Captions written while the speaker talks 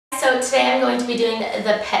so today I'm going to be doing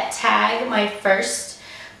the pet tag, my first,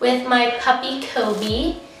 with my puppy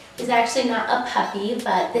Kobie. He's actually not a puppy,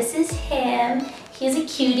 but this is him. He's a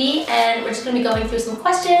cutie, and we're just going to be going through some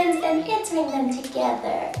questions and answering them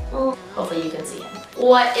together. Hopefully you can see him.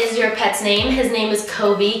 What is your pet's name? His name is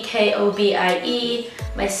Kobie, K-O-B-I-E.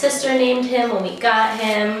 My sister named him when we got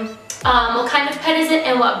him. What kind of pet is it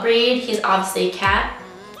and what breed? He's obviously a cat.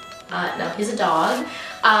 No, he's a dog.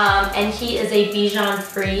 And he is a Bichon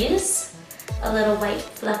Frise, a little white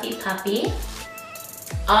fluffy puppy.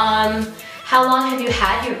 How long have you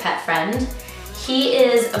had your pet friend? He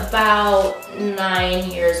is about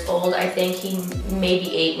 9 years old. I think he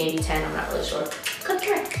maybe 8, maybe 10, I'm not really sure. Come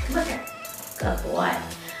here, come here. Good boy.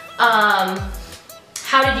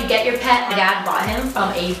 How did you get your pet? My dad bought him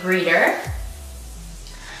from a breeder.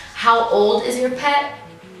 How old is your pet?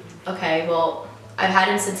 Okay, well, I've had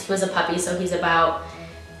him since he was a puppy, so he's about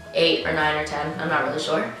 8 or 9 or 10, I'm not really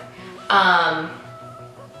sure.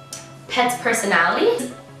 Pet's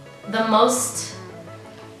personality. The most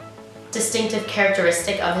distinctive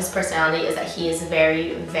characteristic of his personality is that he is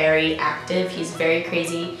very, very active. He's very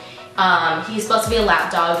crazy. He's supposed to be a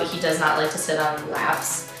lap dog, but he does not like to sit on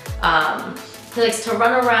laps. He likes to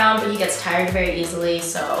run around, but he gets tired very easily,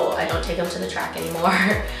 so I don't take him to the track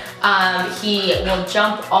anymore. He will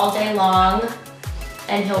jump all day long,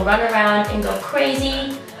 and he'll run around and go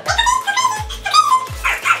crazy.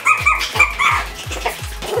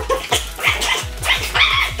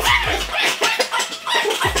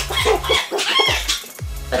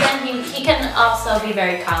 But then he can also be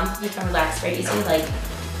very calm. He can relax very easily, like,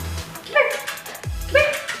 come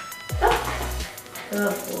here, go.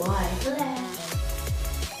 Good boy, relax,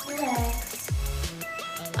 relax.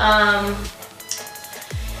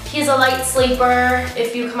 He's a light sleeper.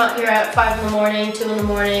 If you come out here at 5 in the morning, 2 in the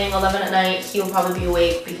morning, 11 at night, he will probably be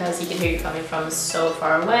awake because he can hear you coming from so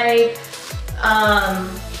far away.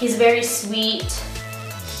 He's very sweet.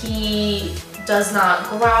 He does not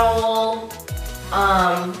growl.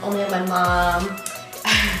 Only at my mom.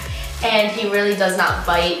 And he really does not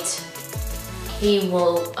bite. He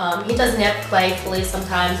will, he does nip playfully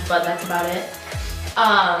sometimes, but that's about it.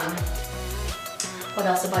 What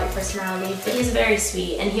else about your personality? But he's very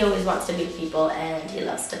sweet, and he always wants to meet people, and he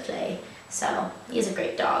loves to play. So, he's a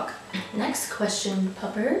great dog. Next question,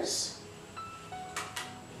 puppers.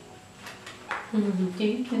 What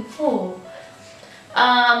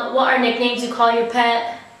are nicknames you call your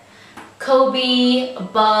pet? Kobie,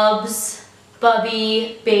 Bubs,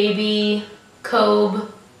 Bubby, Baby, Kobe.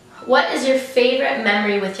 What is your favorite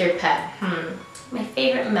memory with your pet? My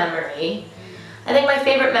favorite memory. I think my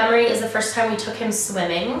favorite memory is the first time we took him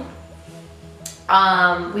swimming.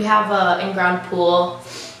 We have an in-ground pool,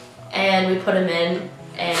 and we put him in,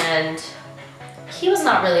 and he was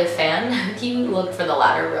not really a fan. He looked for the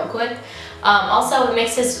ladder real quick. Also, it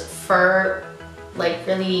makes his fur like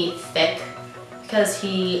really thick because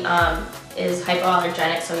he is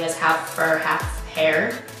hypoallergenic, so he has half fur, half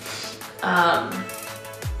hair.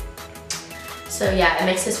 So yeah, it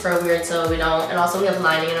makes his fur weird, so we don't, and also we have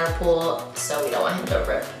lining in our pool, so we don't want him to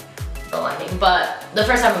rip the lining. But the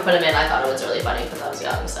first time we put him in, I thought it was really funny because I was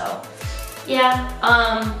young, so yeah.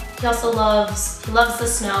 He also loves the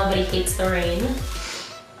snow, but he hates the rain.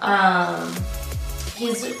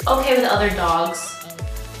 He's okay with other dogs.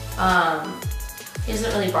 He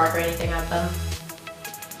doesn't really bark or anything at them.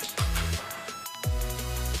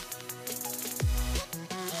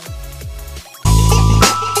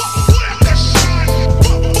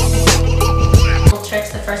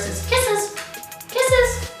 Tricks. The first is kisses,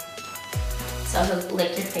 kisses. So he'll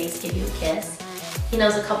lick your face, give you a kiss. He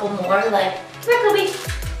knows a couple more, like, come here, Kobie.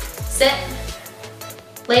 Sit.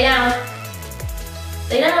 Lay down.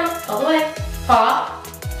 Lay down, all the way. Paw.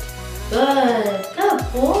 Good, good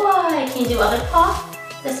boy. Can you do other paw?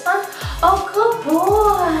 This one? Oh, good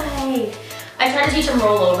boy. I tried to teach him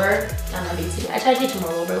roll over. I don't know if you can see. I tried to teach him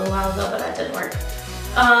roll over a little while ago, but that didn't work.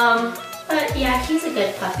 But yeah, he's a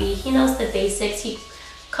good puppy. He knows the basics. He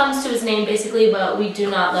comes to his name basically, but we do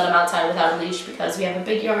not let him outside without a leash because we have a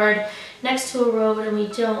big yard next to a road and we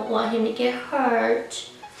don't want him to get hurt.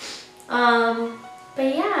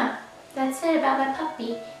 But yeah, that's it about my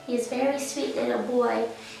puppy. He's a very sweet little boy.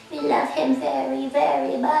 We love him very,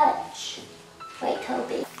 very much. Right,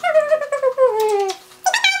 Kobie?